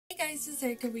guys, this is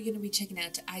Erika. We're going to be checking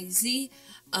out IZ,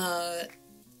 Final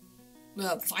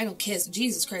Kiss.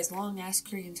 Jesus Christ, long ass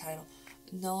Korean title.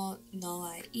 No,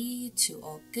 I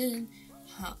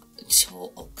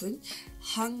주옥은,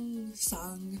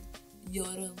 항상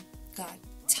여름같아.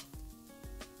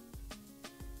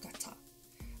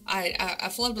 I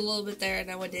flubbed a little bit there, and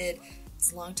now I did.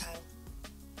 It's a long title.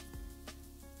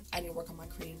 I need to work on my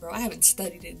Korean, bro. I haven't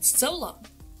studied it in so long.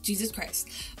 Jesus Christ.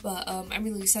 But I'm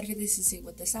really excited for this to see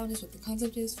what the sound is, what the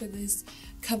concept is for this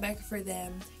comeback for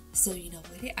them. So you know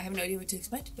what I have no idea what to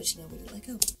expect, but you know what to let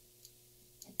go.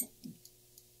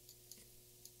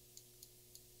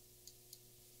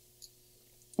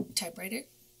 Typewriter.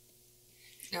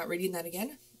 Not reading that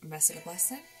again. I messed it up last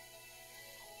time.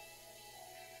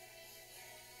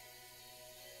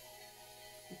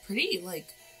 Pretty,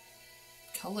 like,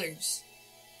 colors.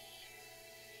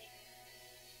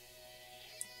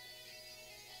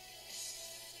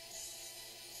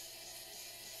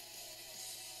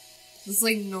 This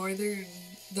like northern,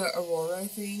 the aurora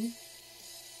thing.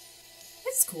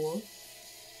 That's cool.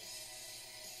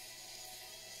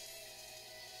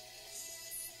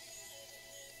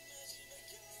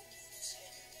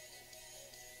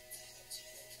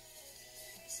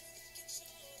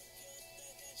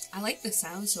 I like the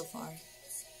sound so far.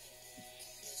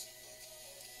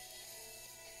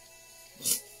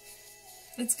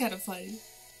 That's kind of funny.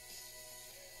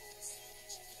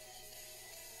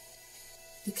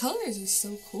 The colors are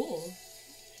so cool.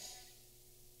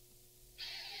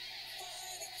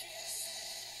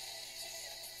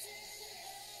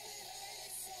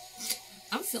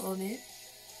 I'm feeling it.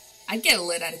 I'd get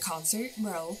lit at a concert,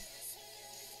 bro.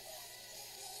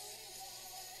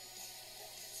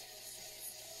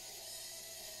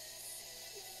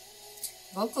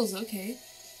 Vocals okay.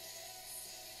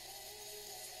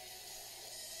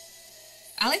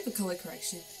 I like the color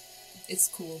correction. It's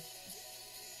cool.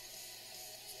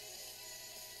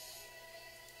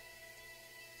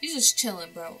 He's just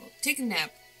chilling, bro. Take a nap.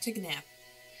 Take a nap.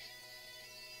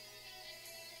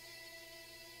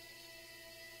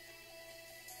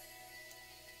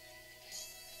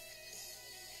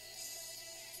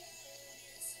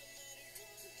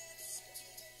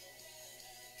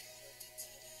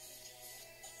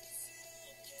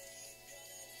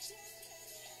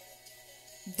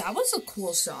 That was a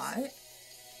cool shot.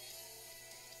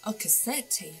 A cassette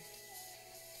tape.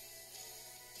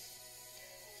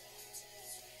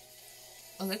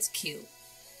 Oh, that's cute.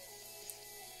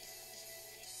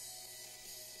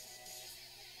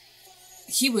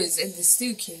 He was in the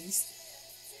suitcase.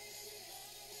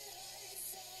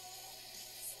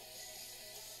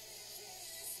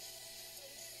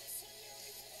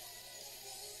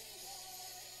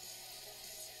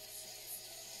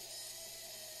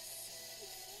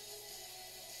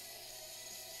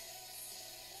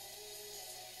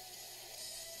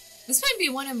 This might be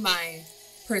one of my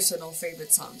personal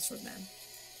favorite songs from them.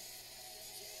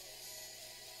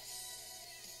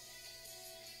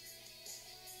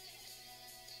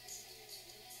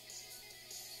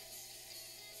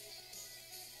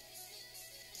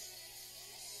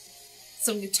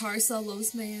 Some guitar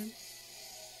solos, man.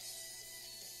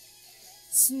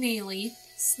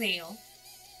 Snail.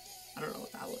 I don't know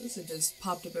what that was. It just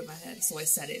popped up in my head, so I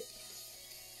said it.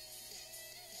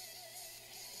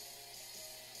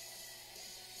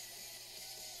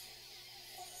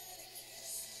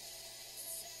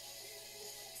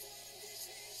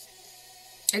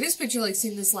 I just picture like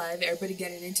seeing this live, everybody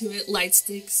getting into it, light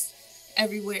sticks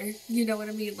everywhere. You know what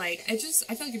I mean? Like, I feel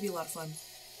like it'd be a lot of fun.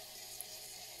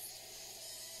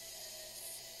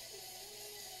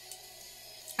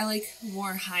 I like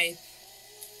more hype.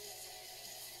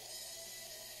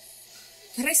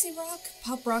 Could I say rock?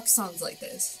 Pop rock songs like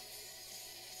this.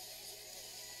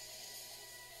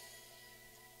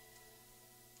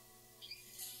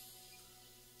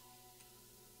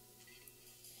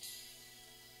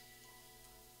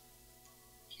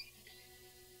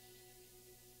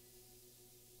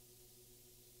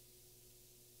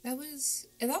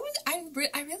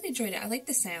 I really enjoyed it. I like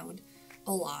the sound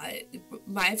a lot.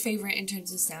 My favorite in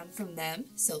terms of sound from them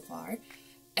so far.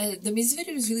 The music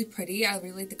video was really pretty. I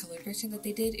really like the color correction that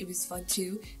they did. It was fun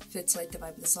too. Fits like the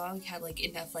vibe of the song. It had like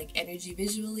enough like energy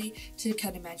visually to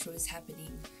kind of match what was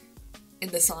happening in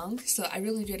the song. So I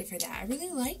really enjoyed it for that. I really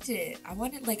liked it. I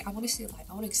want to see it live.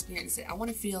 I want to experience it. I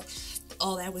want to feel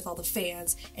all that with all the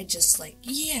fans and just like,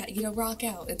 yeah, you know, rock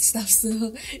out and stuff.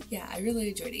 So yeah, I really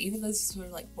enjoyed it. Even though this is sort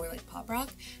of like more like pop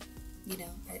rock, you know,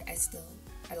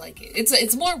 I I like it.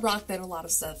 It's more rock than a lot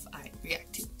of stuff I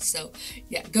react to. So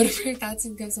yeah, go to your thoughts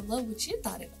and comment some below what you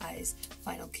thought of I's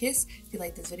final kiss. If you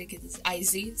like this video, give this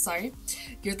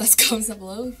your thoughts, comments down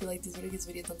below. If you like this video, give this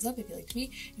video a thumbs up. If you liked me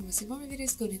and you want to see more of my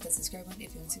videos, go and hit that subscribe button.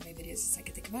 If you want to see my videos the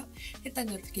second they come out, hit that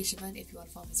notification button. If you want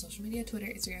to follow my social media, Twitter,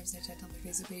 Instagram, Snapchat, Tumblr,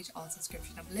 Facebook page, all in the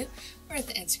description down below, or at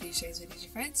the end screen, share this video with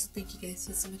your friends. Thank you guys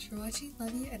so much for watching.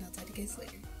 Love you, and I'll talk to you guys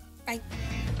later. Bye.